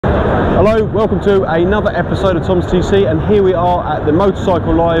Hello, welcome to another episode of Tom's TC, and here we are at the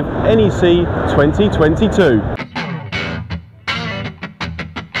Motorcycle Live NEC 2022.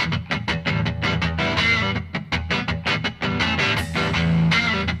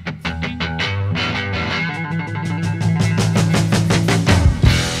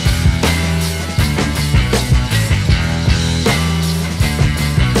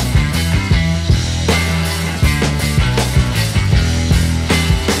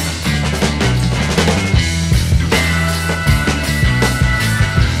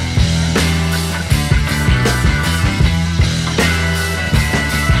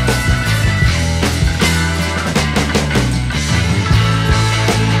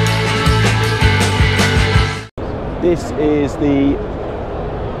 This is the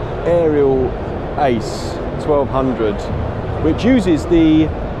Ariel Ace 1200, which uses the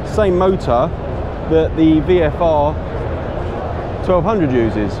same motor that the VFR 1200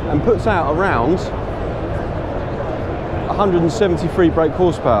 uses and puts out around 173 brake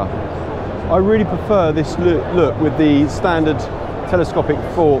horsepower. I really prefer this look with the standard telescopic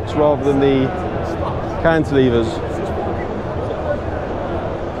forks rather than the cantilevers.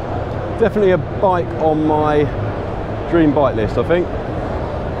 Definitely a bike on my dream bike list, I think.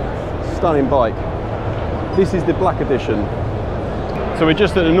 Stunning bike. This is the black edition. So we're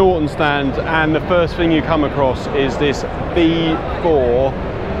just at the Norton stand, and the first thing you come across is this V4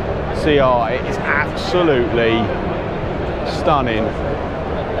 CR. It is absolutely stunning.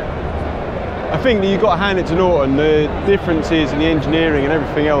 I think that you've got to hand it to Norton. The differences in the engineering and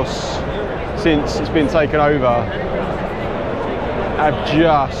everything else since it's been taken over have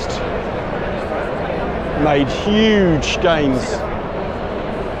just made huge gains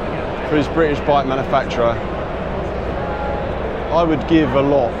for his British bike manufacturer. I would give a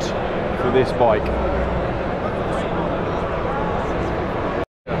lot for this bike.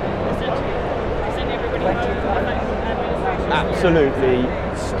 Absolutely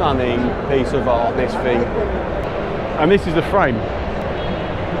stunning piece of art, this thing. And this is the frame.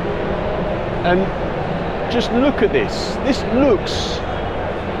 And just look at this. This looks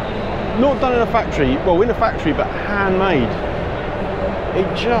not done in a factory, well, in a factory, but handmade. It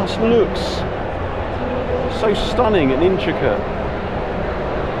just looks so stunning and intricate.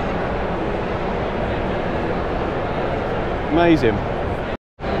 Amazing.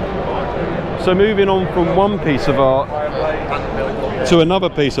 So moving on from one piece of art to another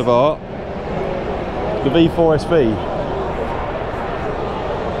piece of art, the V4 SV.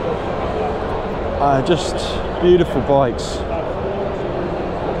 Just beautiful bikes.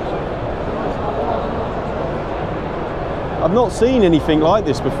 I've not seen anything like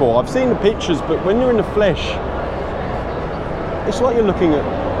this before. I've seen the pictures, but when you're in the flesh, it's like you're looking at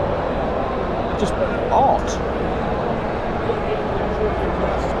just art.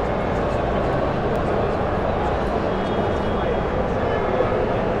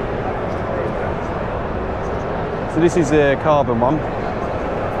 So this is a carbon one.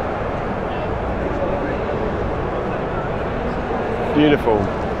 Beautiful.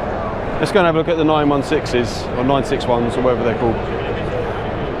 Let's go and have a look at the 916s, or 961s, or whatever they're called.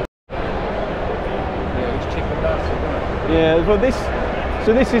 Yeah, well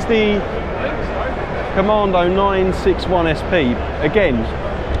so this is the Commando 961 SP. Again,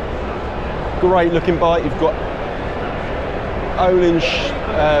 great looking bike. You've got Öhlins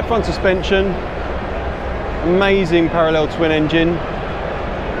front suspension, amazing parallel twin engine,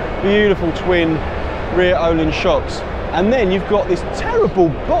 beautiful twin rear Öhlins shocks. And then you've got this terrible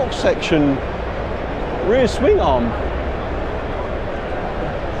box section rear swing arm.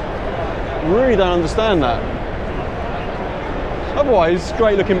 Really don't understand that. Otherwise,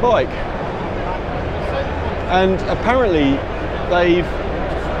 great looking bike. And apparently they've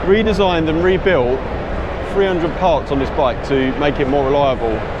redesigned and rebuilt 300 parts on this bike to make it more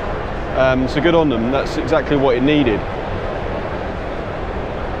reliable. So good on them, that's exactly what it needed.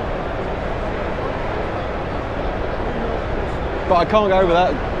 But I can't go over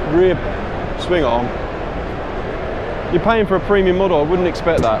that rear swing arm. You're paying for a premium model, I wouldn't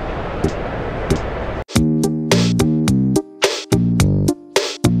expect that.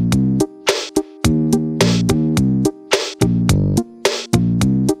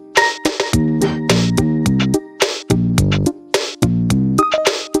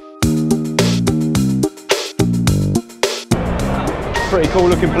 Pretty cool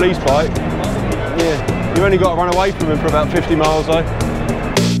looking police bike. Yeah. You've only got to run away from him for about 50 miles though.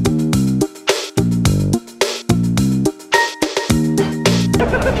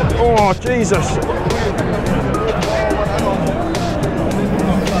 Oh, Jesus.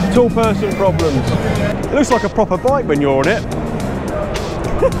 Tall person problems. It looks like a proper bike when you're on it.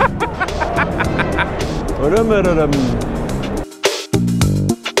 This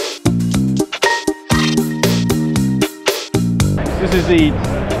is the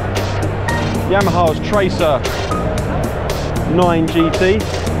Yamaha's Tracer 9 GT,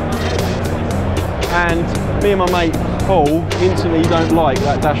 and me and my mate Paul instantly don't like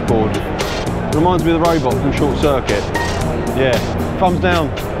that dashboard. It reminds me of the robot from Short Circuit. Yeah, thumbs down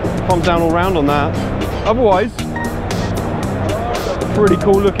all round on that. Otherwise, pretty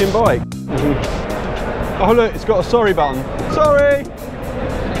cool looking bike. Oh look, it's got a sorry button. Sorry!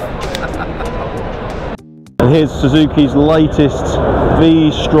 And here's Suzuki's latest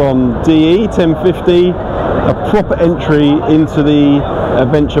V-Strom DE 1050, a proper entry into the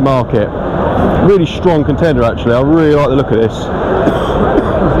adventure market. Really strong contender actually, I really like the look of this.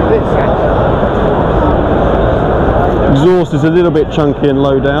 Exhaust is a little bit chunky and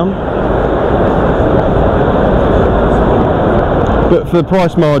low down, but for the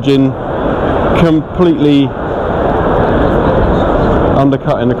price margin, completely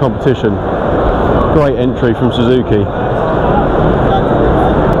undercutting the competition. Great entry from Suzuki.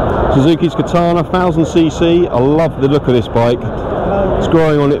 Suzuki's Katana 1000cc. I love the look of this bike. It's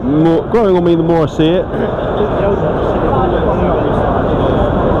growing on me the more I see it.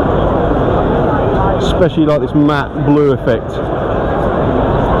 Especially like this matte blue effect.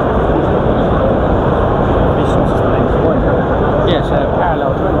 Yes,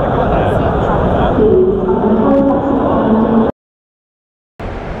 parallel.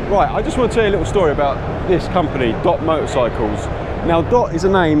 Right, I just want to tell you a little story about this company, Norton Motorcycles. Now, Dot is a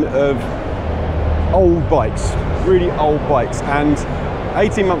name of old bikes, really old bikes, and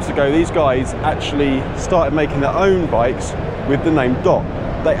 18 months ago these guys actually started making their own bikes with the name Dot.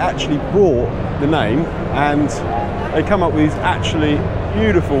 They actually brought the name and they come up with these actually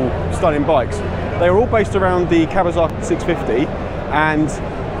beautiful, stunning bikes. They are all based around the Kawasaki 650, and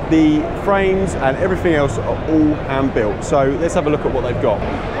the frames and everything else are all hand built. So let's have a look at what they've got.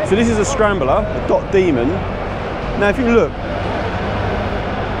 So this is a scrambler, a Dot Demon. Now if you look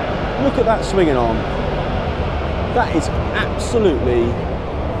at that swinging arm. That is absolutely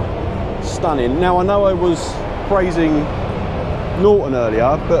stunning. Now I know I was praising Norton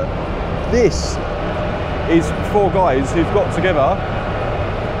earlier, but this is 4 guys who've got together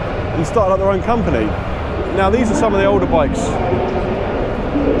and started up their own company. Now these are some of the older bikes.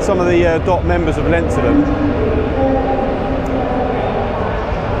 Some of the Dot members have lent to them.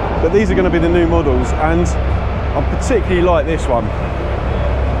 But these are going to be the new models, and I particularly like this one.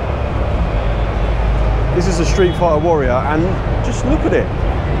 This is a Street Fighter Warrior, and just look at it.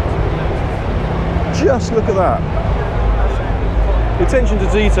 Just look at that. The attention to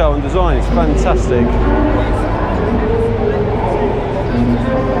detail and design is fantastic.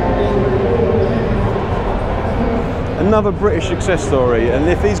 Another British success story, and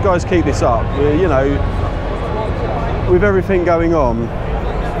if these guys keep this up, you know, with everything going on,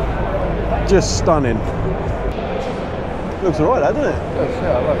 just stunning. Looks alright, doesn't it? Yes,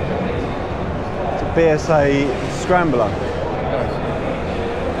 yeah, I like it. It's a BSA Scrambler.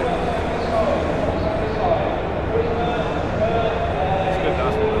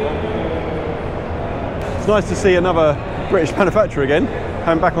 It's nice to see another British manufacturer again,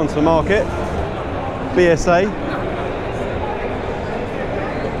 coming back onto the market. BSA.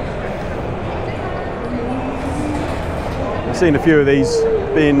 I've seen a few of these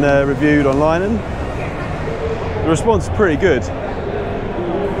being reviewed online, and the response is pretty good.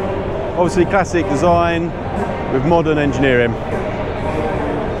 Obviously classic design with modern engineering.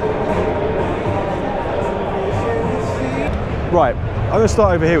 Right, I'm going to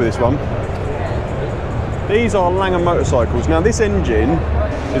start over here with this one. These are Langen Motorcycles. Now this engine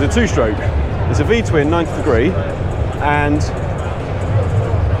is a 2-stroke. It's a V-twin 90th degree, and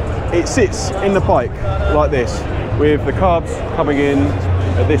it sits in the bike like this, with the carbs coming in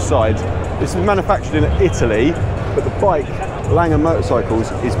at this side. This is manufactured in Italy, but the bike, Langen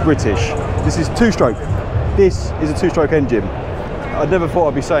Motorcycles, is British. This is 2-stroke. This is a 2-stroke engine. I never thought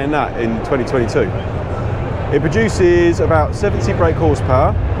I'd be saying that in 2022. It produces about 70 brake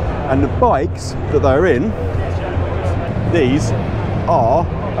horsepower, and the bikes that they're in, these are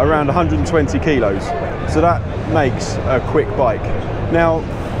around 120 kilos. So that makes a quick bike. Now,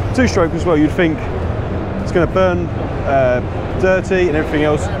 2-stroke as well, you'd think it's going to burn dirty and everything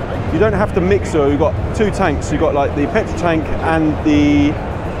else. You don't have to mix it. You've got 2 tanks. You've got like the petrol tank and the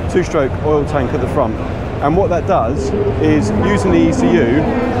 2-stroke oil tank at the front. And what that does is, using the ECU,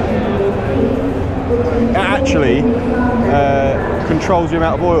 it actually controls the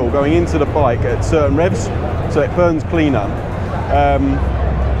amount of oil going into the bike at certain revs, so it burns cleaner.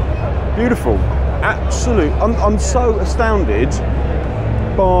 Beautiful, absolute. I'm so astounded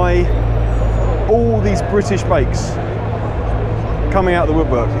by all these British makes coming out of the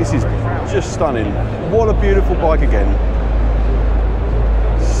woodwork. This is just stunning. What a beautiful bike again.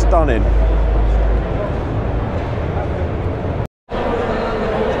 Stunning.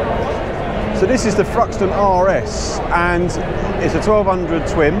 So this is the Thruxton RS, and it's a 1200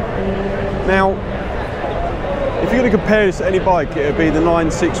 twin. Now, if you're going to compare this to any bike, it would be the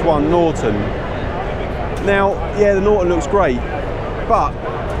 961 Norton. Now, yeah, the Norton looks great, but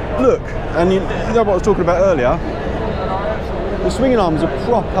look, and you know what I was talking about earlier, the swinging arm is a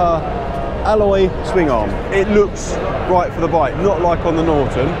proper alloy swing arm. It looks right for the bike, not like on the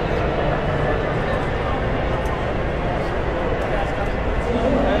Norton.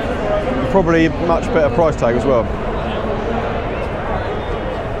 Probably a much better price tag as well.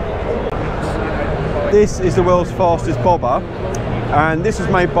 This is the world's fastest bobber, and this is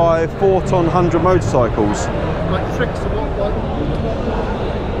made by Norton Motorcycles.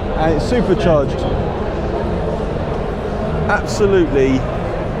 And it's supercharged. Absolutely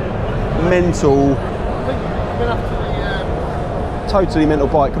mental, totally mental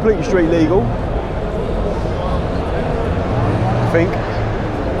bike. Completely street legal, I think.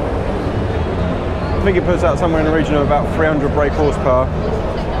 I think it puts out somewhere in the region of about 300 brake horsepower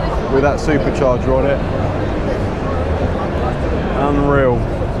with that supercharger on it. Unreal.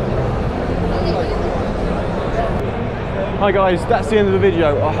 Hi guys, that's the end of the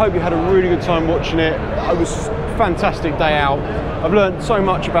video. I hope you had a really good time watching it. It was a fantastic day out. I've learned so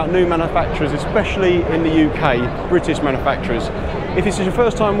much about new manufacturers, especially in the UK, British manufacturers. If this is your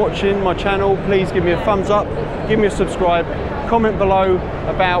first time watching my channel, please give me a thumbs up, give me a subscribe, comment below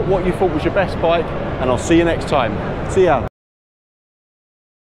about what you thought was your best bike, and I'll see you next time. See ya.